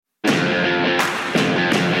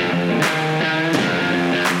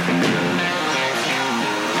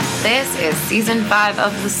This is Season 5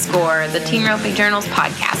 of The Score, the Team Roping Journal's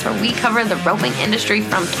podcast, where we cover the roping industry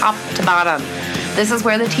from top to bottom. This is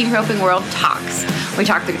where the team roping world talks. We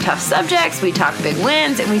talk through tough subjects, we talk big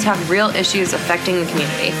wins, and we talk real issues affecting the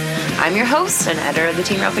community. I'm your host and editor of the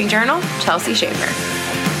Team Roping Journal, Chelsea Schaefer.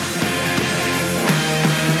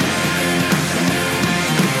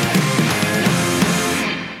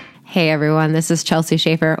 Hey everyone, this is Chelsea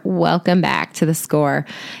Schaefer. Welcome back to The Score.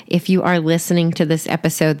 If you are listening to this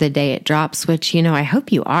episode the day it drops, which, I hope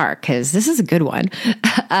you are, because this is a good one.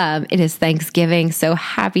 It is Thanksgiving, so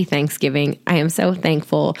happy Thanksgiving. I am so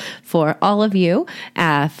thankful for all of you,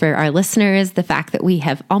 for our listeners, the fact that we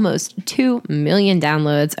have almost 2 million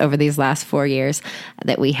downloads over these last 4 years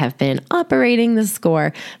that we have been operating The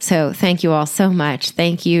Score. So thank you all so much.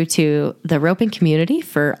 Thank you to the roping community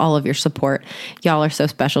for all of your support. Y'all are so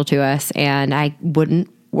special to us, and I wouldn't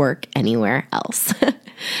work anywhere else.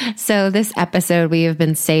 So this episode we have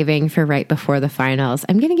been saving for right before the finals.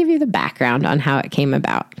 I'm going to give you the background on how it came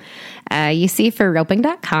about. You see, for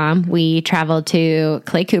roping.com, we traveled to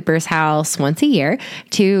Clay Cooper's house once a year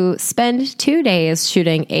to spend 2 days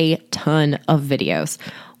shooting a ton of videos.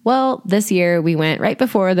 Well, this year we went right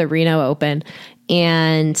before the Reno Open,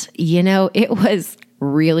 and it was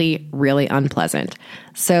really, really unpleasant.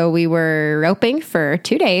 So we were roping for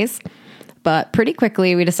 2 days, but pretty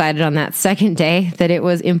quickly we decided on that second day that it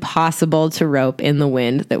was impossible to rope in the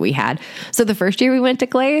wind that we had. So the first year we went to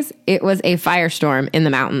Clay's, it was a firestorm in the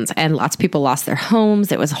mountains and lots of people lost their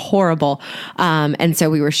homes. It was horrible. And so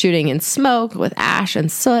we were shooting in smoke with ash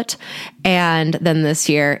and soot. And then this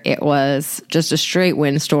year it was just a straight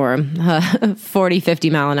windstorm, 40, 50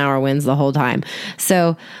 mile an hour winds the whole time.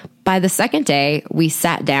 So by the second day, we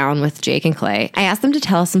sat down with Jake and Clay. I asked them to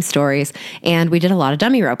tell us some stories, and we did a lot of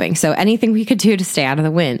dummy roping, so anything we could do to stay out of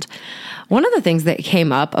the wind. One of the things that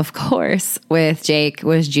came up, of course, with Jake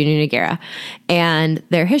was Junior Nogueira and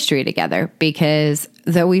their history together, because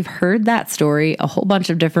though we've heard that story a whole bunch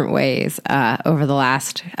of different ways over the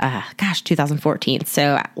last, 2014,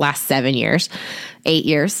 so last 8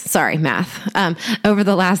 years, sorry, math, over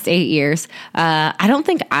the last 8 years, I don't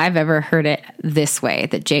think I've ever heard it this way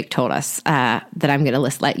that Jake told us that I'm going to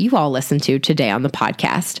let you all listen to today on the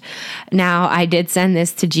podcast. Now, I did send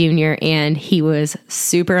this to Junior, and he was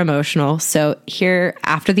super emotional. So here,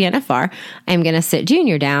 after the NFR, I'm going to sit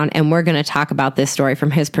Junior down, and we're going to talk about this story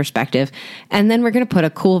from his perspective, and then we're going to put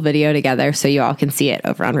a cool video together so you all can see it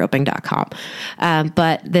over on roping.com.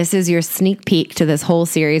 But this is your sneak peek to this whole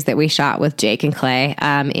series that we shot with Jake and Clay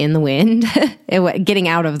in the wind, getting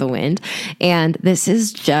out of the wind. And this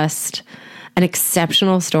is just an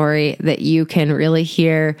exceptional story that you can really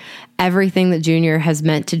hear everything that Junior has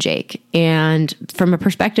meant to Jake, and from a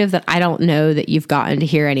perspective that I don't know that you've gotten to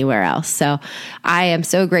hear anywhere else. So I am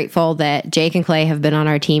so grateful that Jake and Clay have been on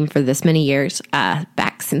our team for this many years,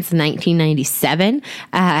 back since 1997,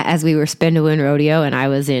 as we were Spin to Win Rodeo, and I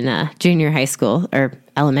was in junior high school, or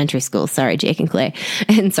elementary school. Sorry, Jake and Clay,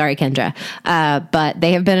 and sorry, Kendra. But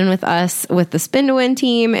they have been in with us with the Spin to Win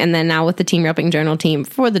team, and then now with the Team Roping Journal team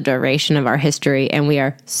for the duration of our history. And we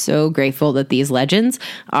are so grateful that these legends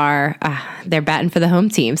are, they're batting for the home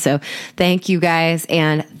team. So thank you guys,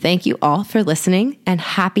 and thank you all for listening, and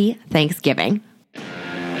happy Thanksgiving.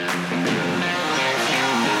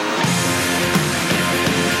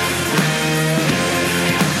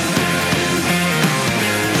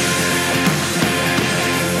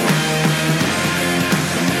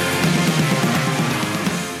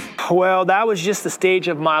 Well, that was just the stage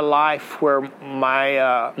of my life where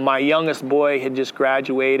my youngest boy had just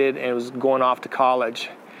graduated and was going off to college.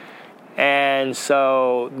 And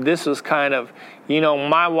so this was kind of,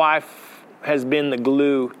 my wife has been the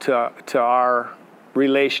glue to our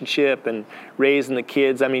relationship and raising the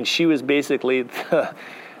kids. I mean, she was basically the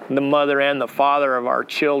mother and the father of our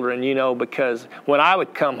children, because when I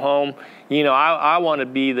would come home, I wanted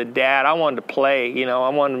to be the dad. I wanted to play, I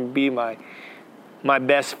wanted to be my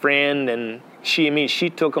best friend, and she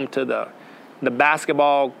took them to the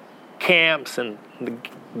basketball camps and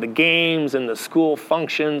the games and the school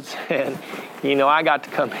functions, and I got to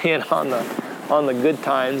come in on the good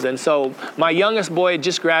times. And so my youngest boy had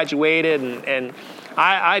just graduated, and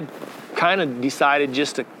I kind of decided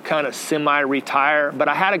just to kind of semi-retire, but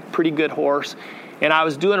I had a pretty good horse, and I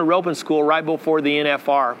was doing a roping school right before the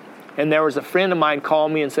NFR, and there was a friend of mine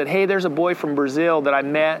called me and said, "Hey, there's a boy from Brazil that I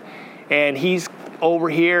met, and he's over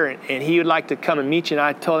here, and he would like to come and meet you." And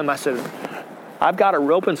I told him, I said, "I've got a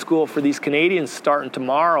roping school for these Canadians starting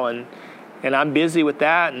tomorrow, and I'm busy with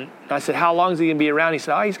that." And I said, "How long is he going to be around?" He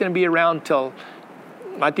said, "Oh, he's going to be around till,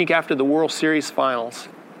 I think, after the World Series finals."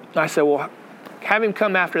 And I said, "Well, have him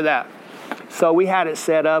come after that." So we had it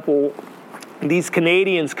set up. Well, these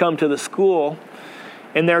Canadians come to the school,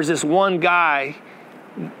 and there's this one guy,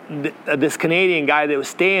 this Canadian guy that was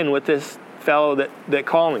staying with this fellow that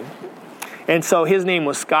called me. And so his name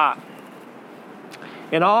was Scott.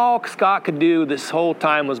 And all Scott could do this whole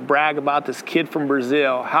time was brag about this kid from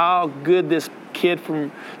Brazil, how good this kid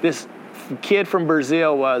from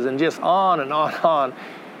Brazil was, and just on and on and on.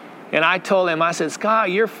 And I told him, I said,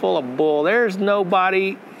 Scott, you're full of bull. There's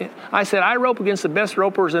nobody. I said, I rope against the best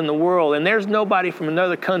ropers in the world, and there's nobody from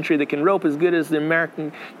another country that can rope as good as the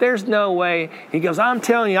American. There's no way. He goes, I'm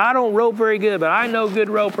telling you, I don't rope very good, but I know good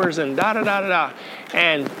ropers, and da-da-da-da-da.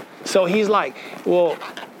 And so he's like, well,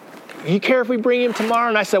 you care if we bring him tomorrow?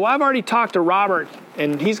 And I said, well, I've already talked to Robert,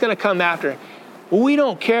 and he's going to come after. Well, we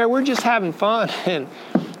don't care. We're just having fun. And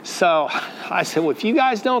so I said, well, if you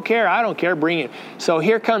guys don't care, I don't care. Bring him. So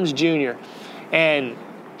here comes Junior. And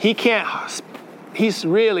he's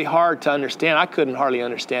really hard to understand. I couldn't hardly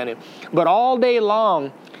understand him. But all day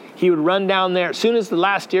long, he would run down there. As soon as the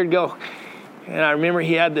last steer would go, and I remember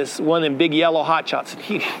he had this one of them big yellow hot shots.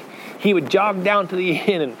 And he would jog down to the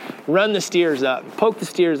end and run the steers up, poke the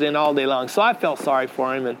steers in all day long. So I felt sorry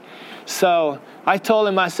for him. And so I told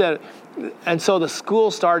him, I said, and so the school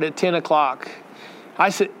started at 10 o'clock.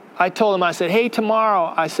 I told him, I said, hey,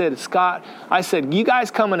 tomorrow, I said, Scott, I said, you guys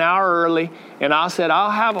come an hour early, and I'll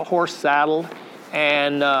have a horse saddled,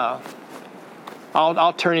 and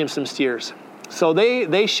I'll turn him some steers. So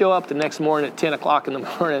they show up the next morning at 10 o'clock in the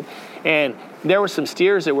morning, and there were some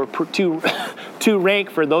steers that were too rank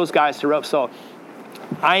for those guys to rope. So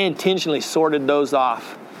I intentionally sorted those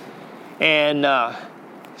off. And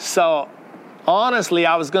so honestly,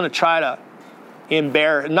 I was going to try to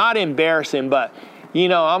not embarrass him, but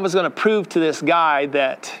I was going to prove to this guy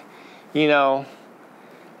that, there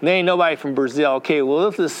ain't nobody from Brazil. Okay, well,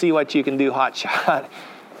 let's just see what you can do, hot shot.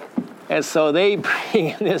 And so they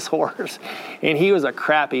bring in this horse, and he was a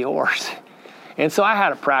crappy horse. And so I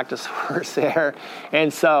had a practice horse there.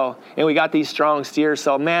 And we got these strong steers.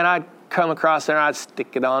 So, man, I'd come across there, and I'd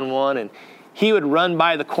stick it on one, and he would run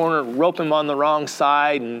by the corner and rope him on the wrong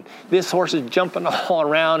side, and this horse is jumping all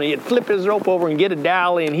around, and he'd flip his rope over and get a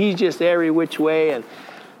dally, and he's just every which way. And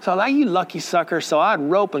so I was like, you lucky sucker. So I'd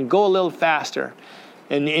rope and go a little faster.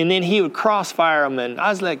 And then he would crossfire him, and I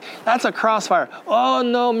was like, that's a crossfire. Oh,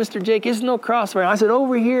 no, Mr. Jake, it's no crossfire. I said,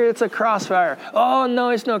 over here, it's a crossfire. Oh, no,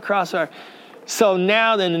 it's no crossfire. So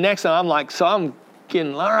now then the next time, I'm like, so I'm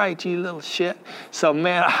getting, all right, you little shit. So,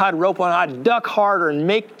 man, I'd rope on, I'd duck harder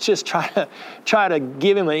and try to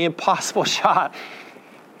give him an impossible shot.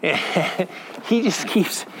 And he just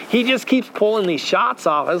keeps pulling these shots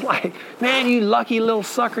off. I was like, man, you lucky little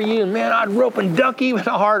sucker, you. And, man, I'd rope and duck even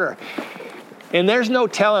harder. And there's no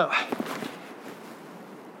telling.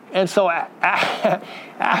 And so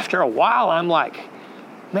after a while, I'm like,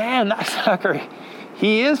 man, that sucker,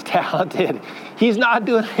 he is talented. He's not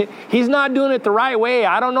doing it the right way.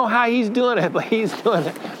 I don't know how he's doing it, but he's doing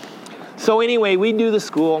it. So anyway, we do the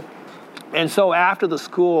school. And so after the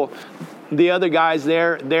school, the other guys,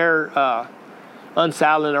 they're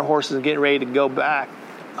unsaddling their horses and getting ready to go back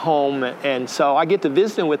home. And so I get to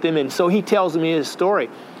visit with him. And so he tells me his story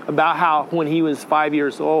about how when he was 5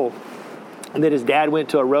 years old, that his dad went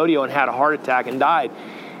to a rodeo and had a heart attack and died.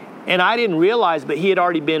 And I didn't realize, but he had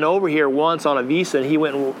already been over here once on a visa, and he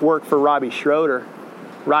went and worked for Robbie Schroeder,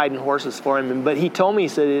 riding horses for him. But he told me, he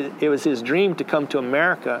said it was his dream to come to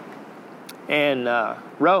America and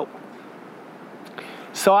rope.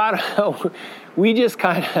 So I don't know. We just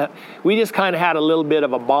kind of had a little bit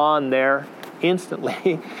of a bond there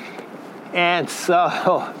instantly. And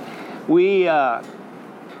so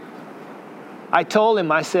I told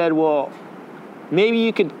him, I said, well, maybe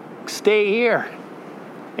you could stay here.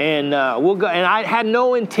 And we'll go. And I had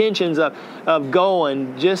no intentions of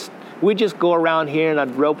going. We'd just go around here, and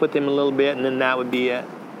I'd rope with him a little bit, and then that would be it.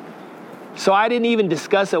 So I didn't even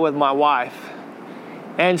discuss it with my wife.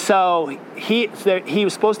 And so he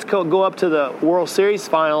was supposed to go up to the World Series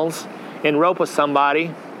finals and rope with somebody.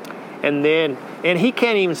 And he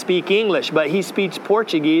can't even speak English, but he speaks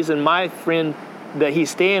Portuguese, and my friend that he's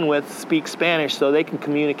staying with speaks Spanish, so they can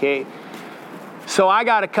communicate. So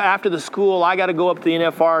after the school, I got to go up to the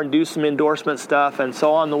NFR and do some endorsement stuff. And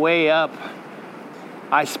so on the way up,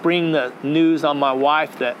 I spring the news on my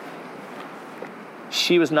wife that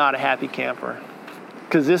she was not a happy camper,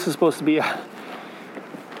 because this is supposed to be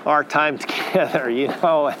our time together,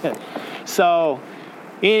 So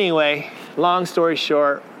anyway, long story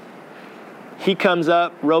short, he comes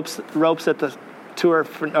up, ropes at the tour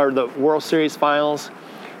or the World Series finals.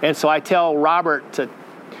 And so I tell Robert to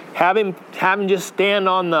have him just stand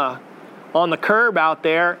on on the curb out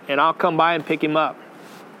there, and I'll come by and pick him up.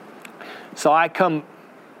 So I come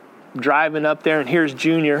driving up there, and here's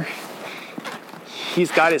Junior.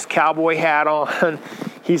 He's got his cowboy hat on.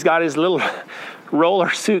 He's got his little roller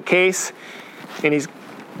suitcase, and he's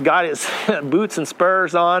got his boots and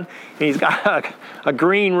spurs on, and he's got a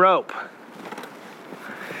green rope.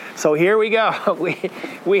 So here we go.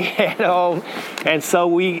 We head home, and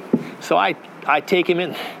so I take him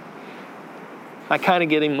in. I kind of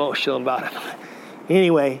get emotional about it.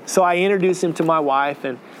 Anyway, so I introduce him to my wife,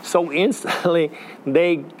 and so instantly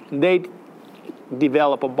they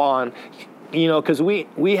develop a bond, because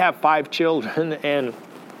we have 5 children, and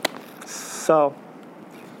so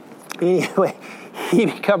anyway, he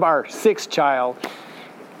became our 6th child,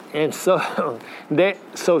 and so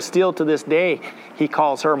still to this day he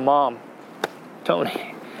calls her Mom,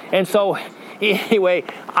 Tony. And so anyway,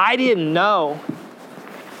 I didn't know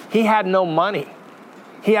he had no money.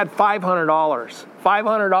 He had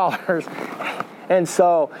 $500. And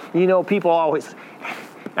so, people always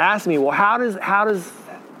ask me, well, how did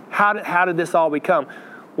this all become?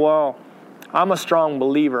 Well, I'm a strong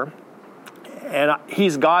believer, and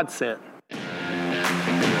he's God sent.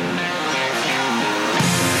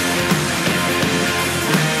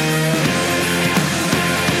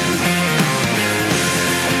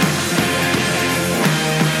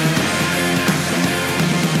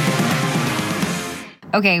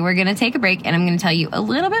 Okay, we're going to take a break, and I'm going to tell you a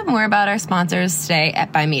little bit more about our sponsors today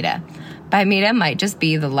at Bimeda. Bimeda might just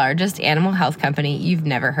be the largest animal health company you've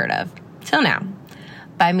never heard of. Till now.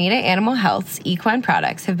 Bimeda Animal Health's equine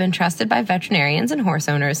products have been trusted by veterinarians and horse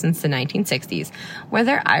owners since the 1960s, where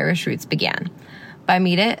their Irish roots began.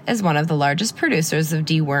 Bimeda is one of the largest producers of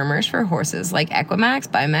dewormers for horses like Equimax,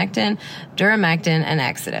 Bimectin, Duramectin, and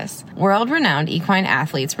Exodus. World-renowned equine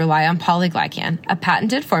athletes rely on polyglycan, a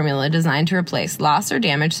patented formula designed to replace lost or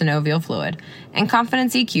damaged synovial fluid, and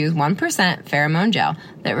Confidence EQ's 1% pheromone gel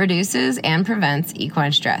that reduces and prevents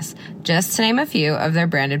equine stress, just to name a few of their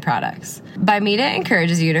branded products. Bimeda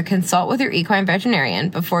encourages you to consult with your equine veterinarian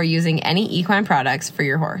before using any equine products for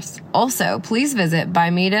your horse. Also, please visit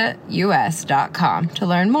BimedaUS.com to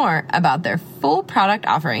learn more about their full product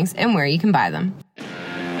offerings and where you can buy them.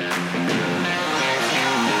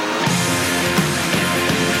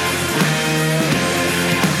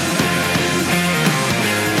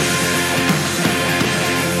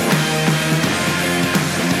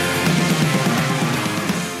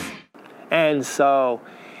 And so,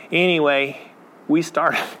 anyway, we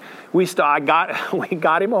got him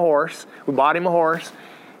a horse. We bought him a horse,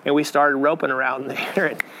 and we started roping around there.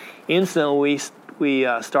 And instantly, we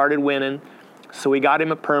started winning. So we got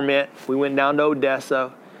him a permit. We went down to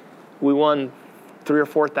Odessa. We won 3,000 or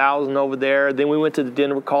 4,000 over there. Then we went to the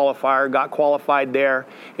Denver qualifier, got qualified there,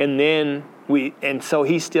 and so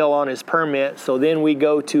he's still on his permit. So then we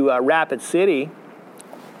go to Rapid City,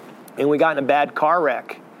 and we got in a bad car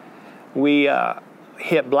wreck. We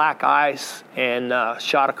hit black ice and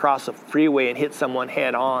shot across a freeway and hit someone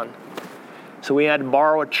head on. So we had to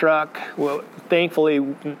borrow a truck. Well, thankfully,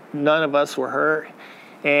 none of us were hurt.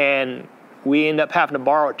 And we ended up having to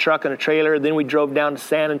borrow a truck and a trailer. Then we drove down to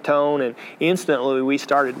San Antonio, and instantly we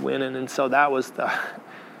started winning. And so that was the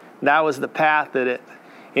path and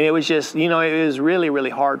it was just, it was really, really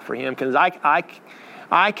hard for him, because I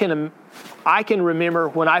can remember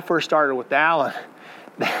when I first started with Alan.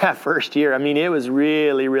 That first year, it was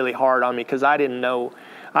really, really hard on me, because I didn't know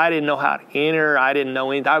how to enter. I didn't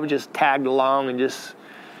know anything. I was just tagged along and just,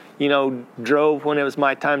 drove when it was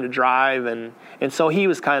my time to drive, and so he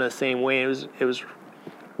was kind of the same way. It was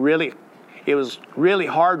really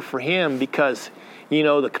hard for him, because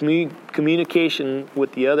the communication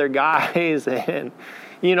with the other guys, and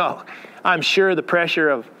I'm sure the pressure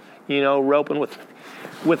of roping with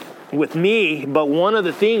me. But one of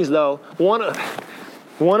the things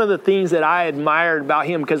that I admired about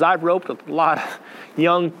him, because I've roped with a lot of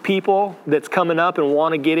young people that's coming up and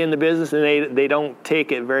want to get in the business, and they don't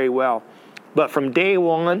take it very well. But from day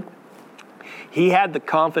one, he had the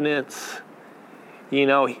confidence. He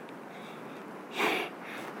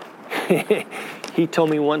told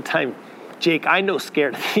me one time, Jake, I'm no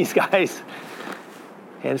scared of these guys.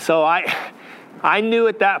 And so I knew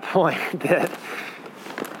at that point that,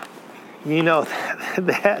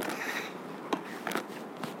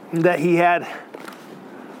 that he had,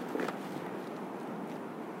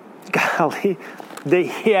 golly,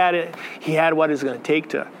 that he had what it was going to take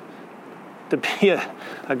to be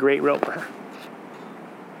a great roper.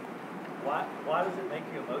 Why does it make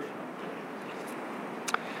you emotional?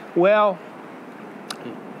 Well,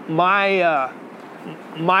 my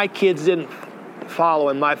kids didn't follow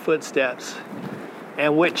in my footsteps,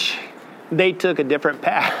 and which they took a different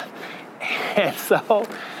path. And so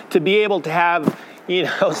to be able to have,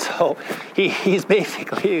 so he's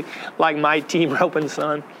basically like my team roping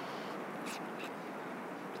son.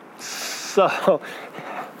 So,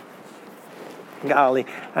 golly,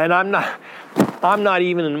 and I'm not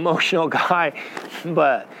even an emotional guy,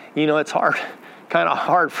 but it's kind of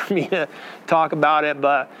hard for me to talk about it.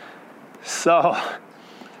 But so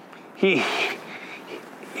sheesh,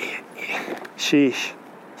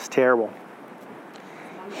 it's terrible.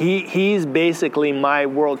 He's basically my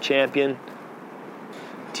world champion.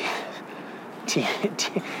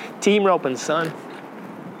 Team roping son.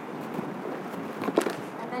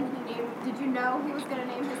 Did you know he was going to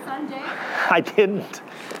name his son Jake? I didn't.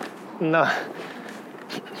 No.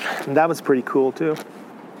 That was pretty cool too.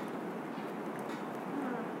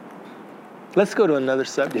 Let's go to another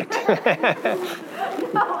subject. No, I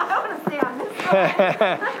want to stay on this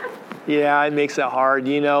side. Yeah, it makes it hard,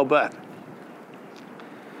 but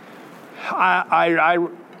I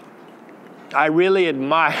really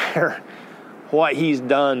admire what he's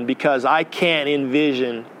done, because I can't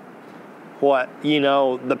envision what,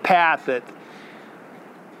 the path that,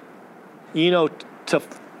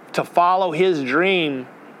 to follow his dream,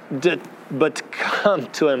 but to come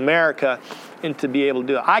to America and to be able to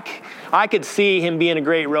do it. I could see him being a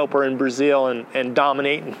great roper in Brazil and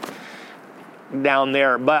dominating down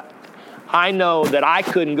there, but I know that I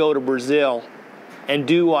couldn't go to Brazil and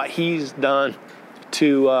do what he's done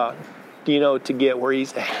to get where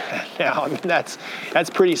he's at now. I mean, that's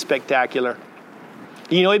pretty spectacular.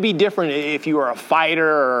 It'd be different if you were a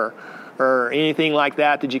fighter or anything like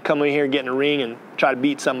that. Did you come in here and get in a ring and try to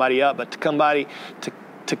beat somebody up? But to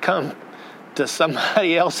come to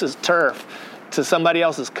somebody else's turf, to somebody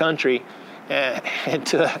else's country, and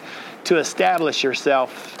to establish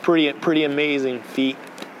yourself, pretty amazing feat.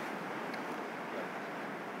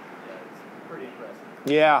 It's pretty impressive.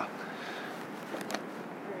 Yeah.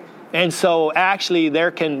 And so actually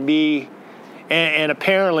there can be, and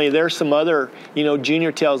apparently there's some other,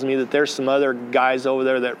 Junior tells me that there's some other guys over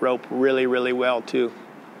there that rope really, really well too.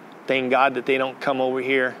 Thank God that they don't come over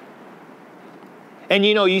here. And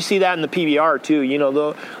you see that in the PBR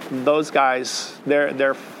too. Those guys,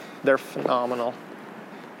 they're phenomenal.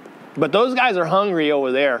 But those guys are hungry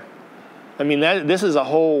over there. I mean, this is a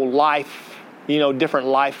whole life, different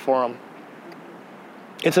life for them.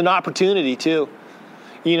 It's an opportunity too.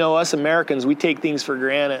 Us Americans, we take things for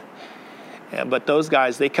granted. But those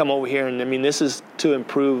guys, they come over here, and I mean, this is to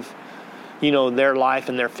improve, their life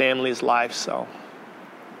and their family's life. So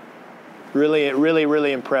really, really,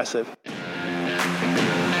 really impressive.